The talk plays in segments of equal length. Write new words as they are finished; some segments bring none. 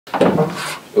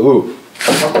Ooh.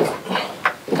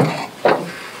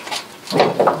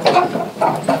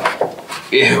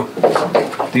 Ew.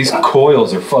 These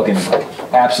coils are fucking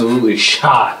absolutely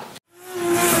shot.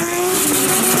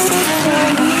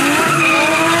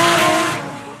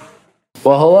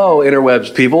 Well, hello,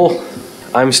 interwebs people.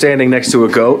 I'm standing next to a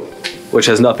goat, which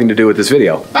has nothing to do with this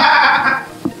video.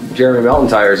 Jeremy Mountain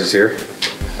Tires is here.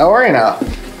 How are you now?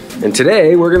 And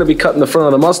today, we're gonna be cutting the front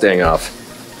of the Mustang off.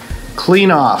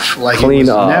 Clean off, like Clean it was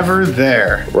off. never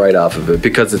there. Right off of it,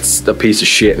 because it's a piece of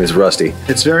shit and it's rusty.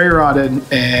 It's very rotted,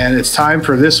 and it's time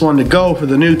for this one to go for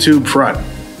the new tube front.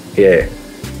 Yeah.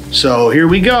 So here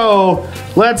we go.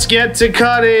 Let's get to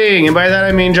cutting. And by that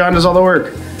I mean John does all the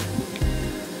work.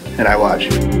 And I watch.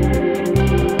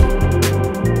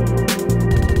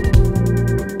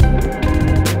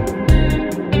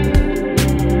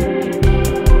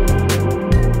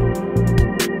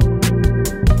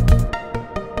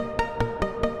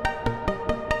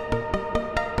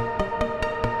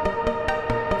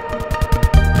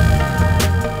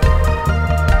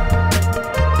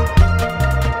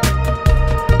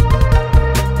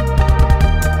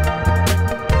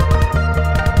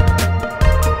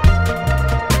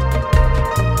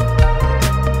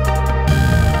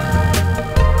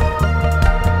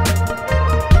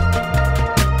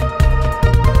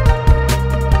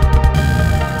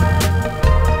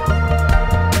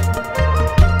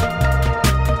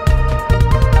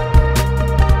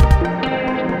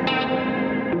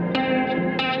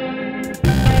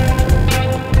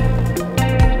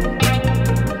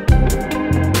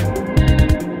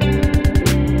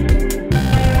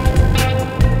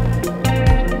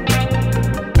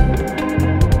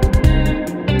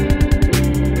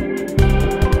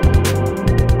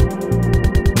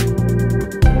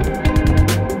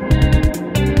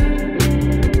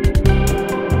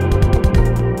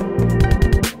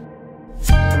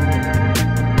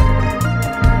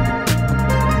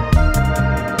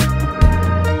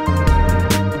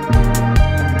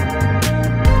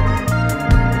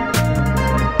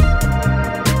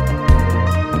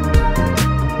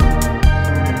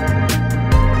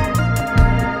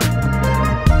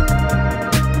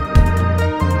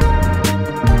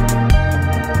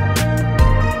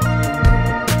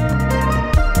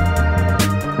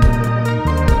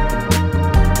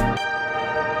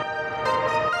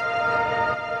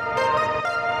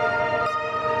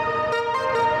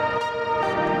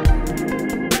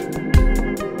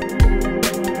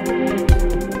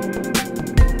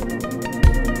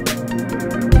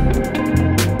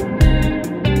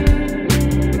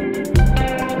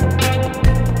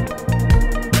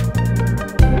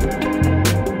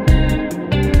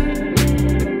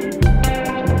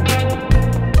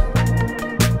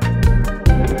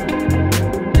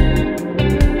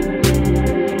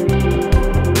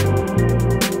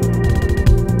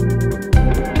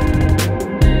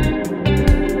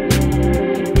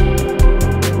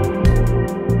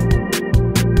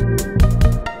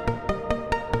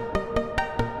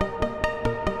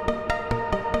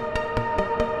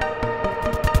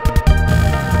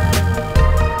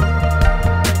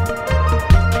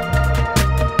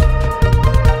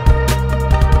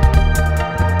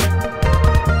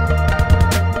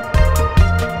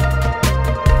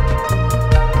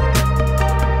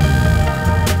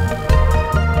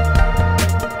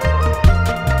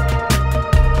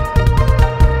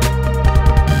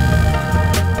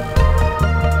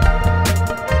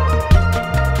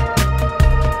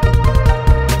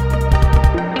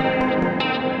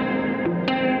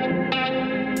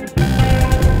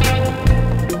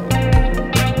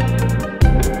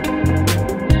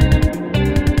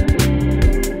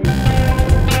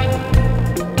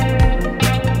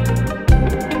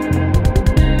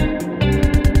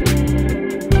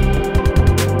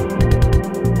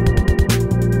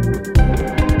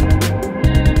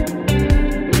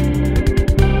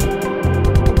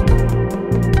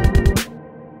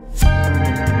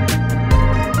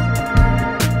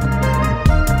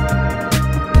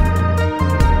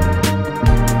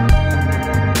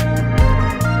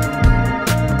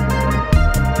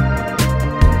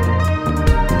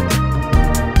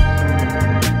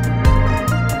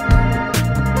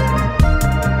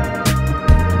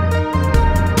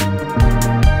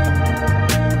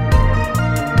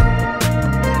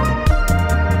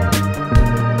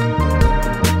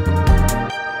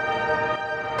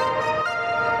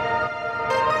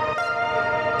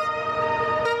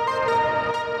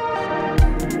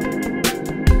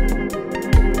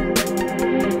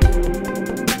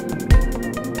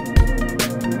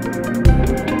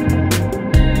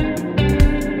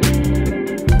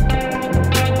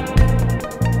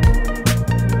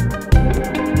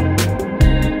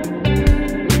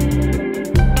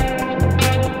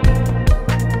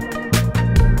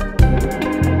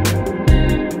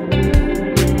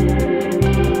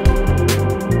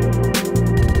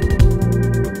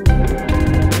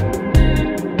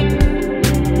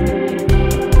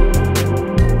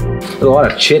 There's a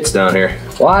lot of chits down here.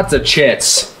 Lots of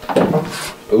chits.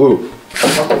 Ooh.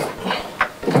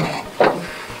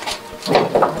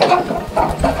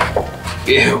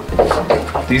 Ew.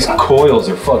 These coils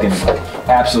are fucking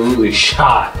absolutely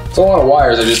shot. It's a lot of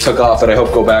wires I just took off that I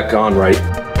hope go back on right.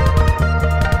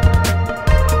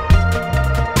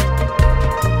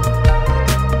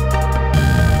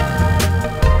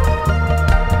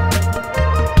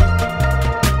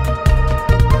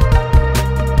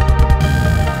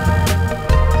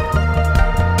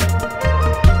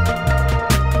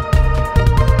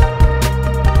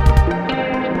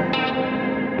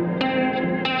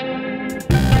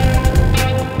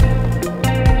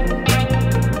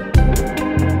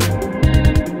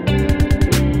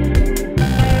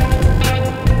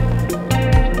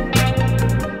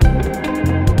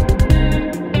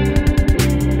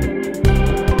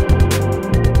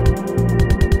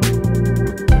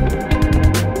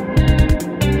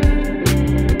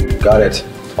 Got it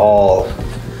all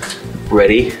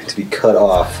ready to be cut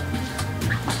off.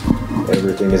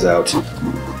 Everything is out.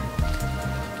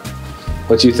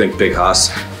 What do you think, Big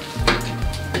Hoss? I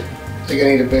think I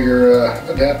need a bigger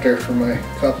adapter for my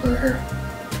coupler here.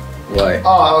 Why?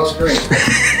 Oh, that looks great.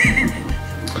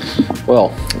 Well,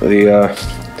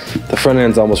 the front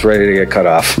end's almost ready to get cut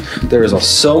off. There is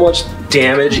so much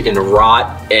damage and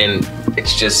rot, and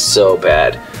it's just so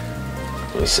bad.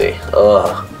 Let me see.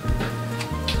 Ugh.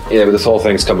 Yeah, but this whole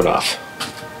thing's coming off.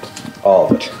 All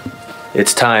of it.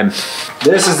 It's time.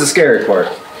 This is the scary part.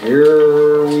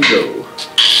 Here we go.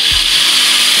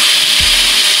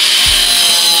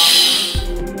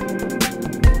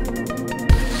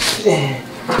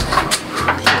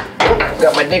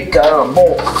 Got my dick cut on a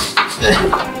bolt.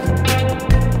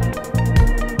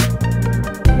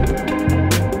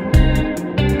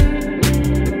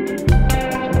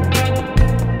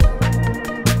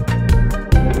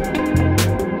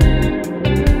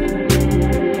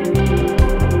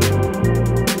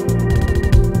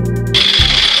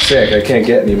 Sick, I can't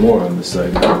get any more on this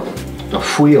side. The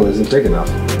wheel isn't big enough.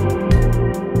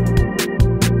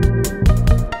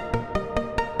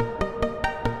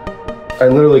 I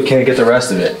literally can't get the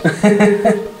rest of it.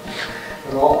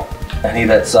 At all. I need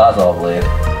that sawzall blade.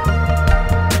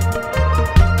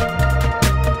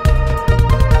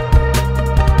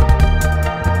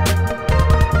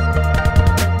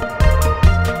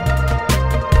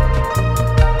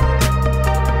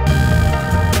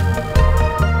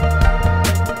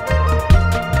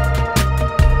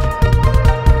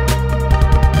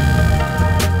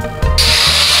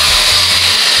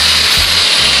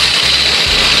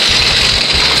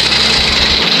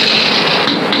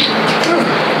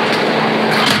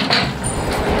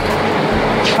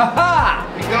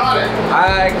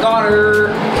 I got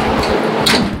her.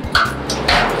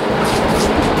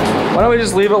 Why don't we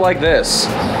just leave it like this?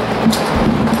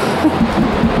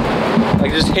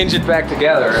 Like just hinge it back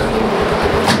together.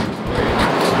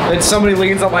 Then somebody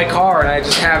leans on my car and I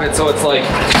just have it so it's like,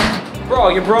 bro,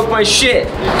 you broke my shit.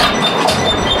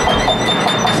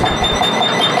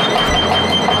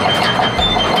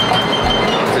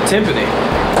 It's a timpani.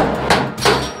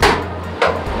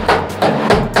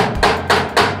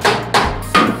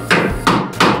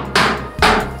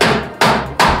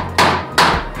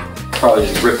 Probably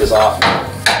just rip this off.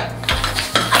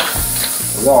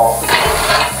 The wall.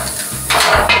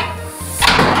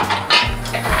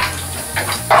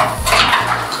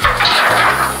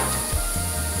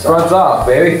 Front's off,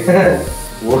 baby.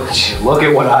 Look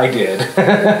at what I did.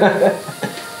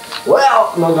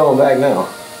 Well, no going back now.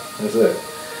 That's it.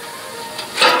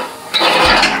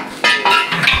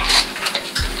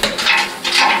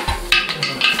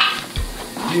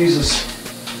 Jesus.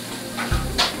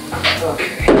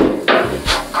 Okay.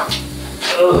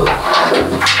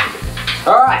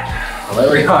 All right, well,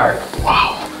 there we are.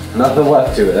 Wow, nothing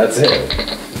left to it, that's it.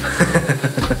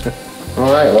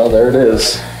 All right, well, there it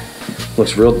is.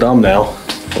 Looks real dumb now.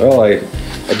 Well, I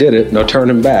did it, no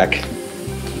turning back.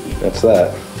 That's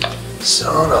that.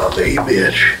 Son of a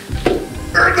bitch.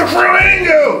 Where'd the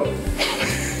flamingo?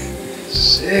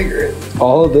 Cigarette.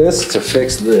 All of this to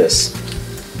fix this.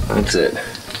 That's it.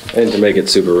 And to make it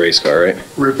super race car, right?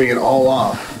 Ripping it all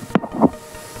off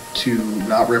to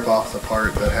not rip off the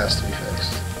part that has to be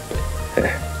fixed.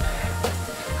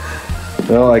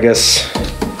 Well, I guess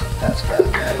That's bad,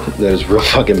 man. that is real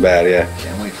fucking bad, yeah.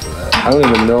 Can't wait for that. I don't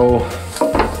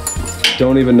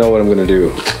even know what I'm gonna do.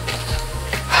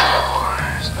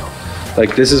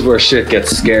 Like, this is where shit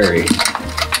gets scary.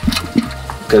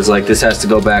 Because, like, this has to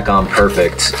go back on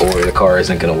perfect or the car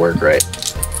isn't gonna work right.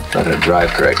 It's not gonna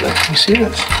drive correctly. You see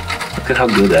this? Look at how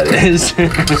good that is.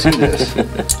 See this?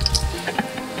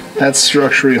 That's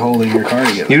structurally holding your car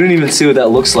together. You don't even see what that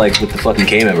looks like with the fucking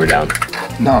K-member down.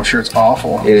 No, I'm sure it's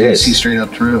awful. It is. You see straight up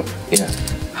through. Yeah.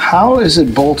 How is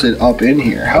it bolted up in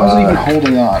here? How is it even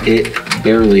holding on? It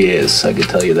barely is, I can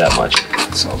tell you that much.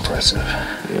 That's so impressive.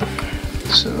 Yeah.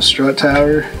 So strut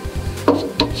tower,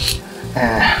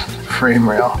 frame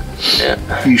rail.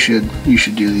 Yeah. You should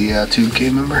do the tube K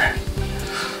member.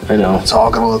 I know. It's all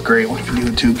gonna look great when you do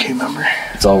the tube K member.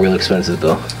 It's all real expensive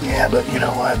though. Yeah, but you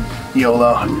know what?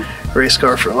 YOLO, race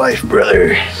car for life,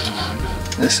 brother.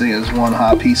 This thing is one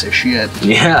hot piece of shit.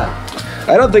 Yeah.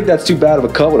 I don't think that's too bad of a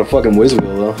cut with a fucking whiz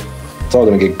wheel though. It's all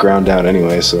gonna get ground down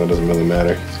anyway, so it doesn't really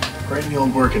matter. Right in the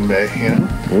old working bay, you know?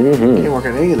 Mm-hmm. You can't work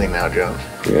on anything now, John.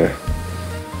 Yeah.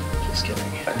 Just kidding.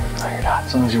 No, you're not.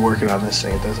 As long as you're working on this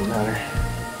thing, it doesn't matter.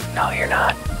 No, you're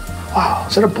not. Wow,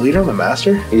 is that a bleeder on the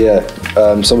Master? Yeah.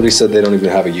 Somebody said they don't even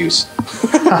have a use.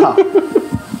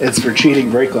 It's for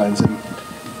cheating brake lines and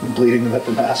bleeding them at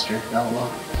the Master. Not alone.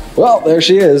 Well, there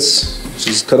she is.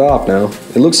 She's cut off now.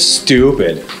 It looks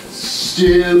stupid.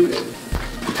 Stupid.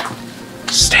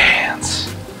 Stands.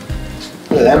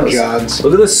 Look at them Johns.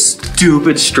 Look at this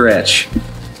stupid stretch.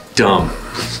 Dumb.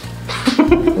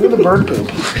 Look at the bird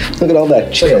poop. Look at all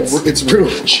that chits. It's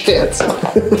ruined shit.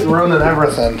 It's ruining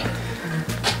everything.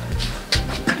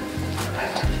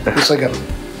 Looks like I'm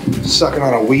sucking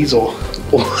on a weasel.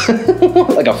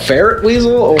 Like a ferret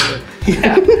weasel? Or...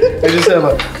 Yeah. I just have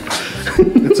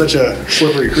it's such a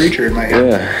slippery creature in my hand.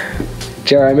 Yeah.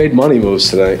 Jerry, I made money moves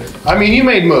today. I mean, you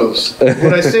made moves.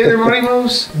 Would I say they're money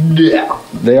moves? Yeah.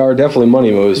 They are definitely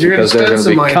money moves because they're going to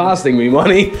be costing me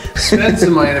money. Spend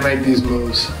some money to make these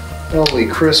moves. Holy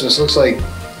Christmas! Looks like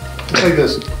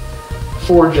this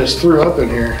Ford just threw up in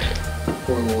here.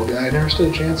 Poor little guy. Never stood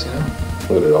a chance, you know.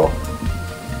 Look at it all.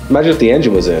 Imagine if the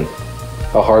engine was in.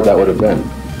 How hard that would have been.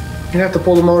 You'd have to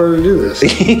pull the motor to do this.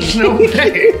 There's no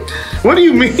way. What do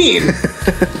you mean?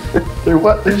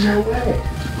 There's no way.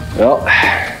 Well,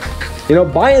 you know,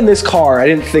 buying this car, I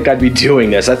didn't think I'd be doing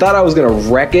this. I thought I was going to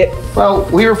wreck it. Well,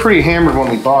 we were pretty hammered when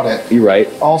we bought it. You're right.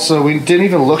 Also, we didn't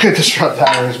even look at the strut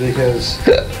tires because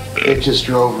it just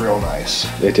drove real nice.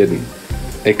 It didn't.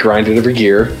 It grinded every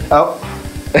gear. Oh.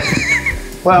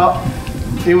 Well,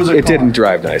 it was a It car. didn't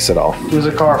drive nice at all. It was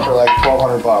a car for like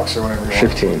 $1,200 or whatever.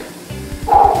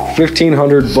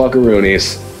 1,500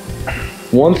 buckaroonies.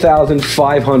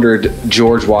 1,500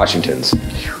 George Washingtons.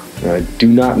 And I do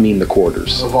not mean the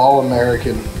quarters. Of all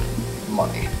American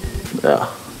money. Yeah.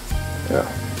 Yeah.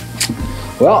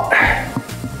 Well,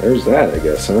 there's that, I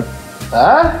guess, huh?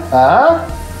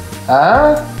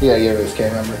 Yeah, give me this K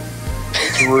member.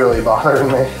 It's really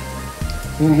bothering me.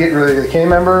 You can get rid of the K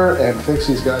member and fix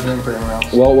these goddamn frame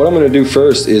rails. Well, what I'm going to do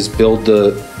first is build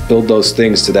those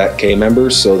things to that K member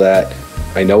so that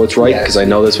I know it's right because I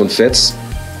know this one fits.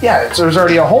 Yeah, there's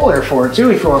already a hole there for it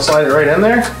too. If you want to slide it right in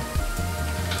there.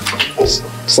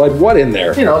 Slide what in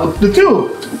there? You know, the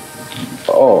tube.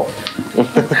 Oh.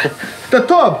 The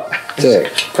tub.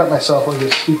 Sick. Cut myself like a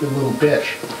stupid little bitch.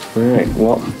 All right.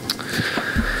 Well,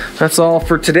 that's all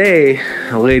for today,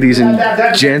 ladies and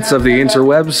gents of the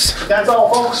interwebs. That's all,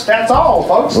 folks. That's all,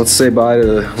 folks. Let's say bye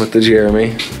with the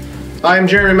Jeremy. I'm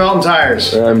Jeremy Melton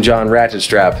Tires. I'm John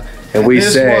Ratchetstrap, and we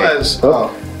this say. Was,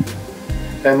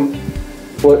 and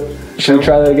what? Should we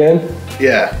try that again?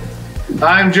 Yeah.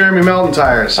 I'm Jeremy Melton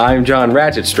Tires. I'm John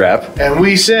Ratchetstrap. And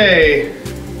we say.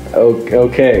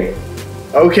 Okay.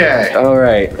 Okay. All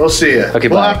right. We'll see you. Okay,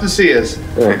 we'll bye. have to see us.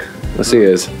 All right. We'll see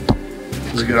you. It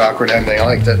was a good awkward ending. I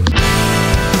liked it.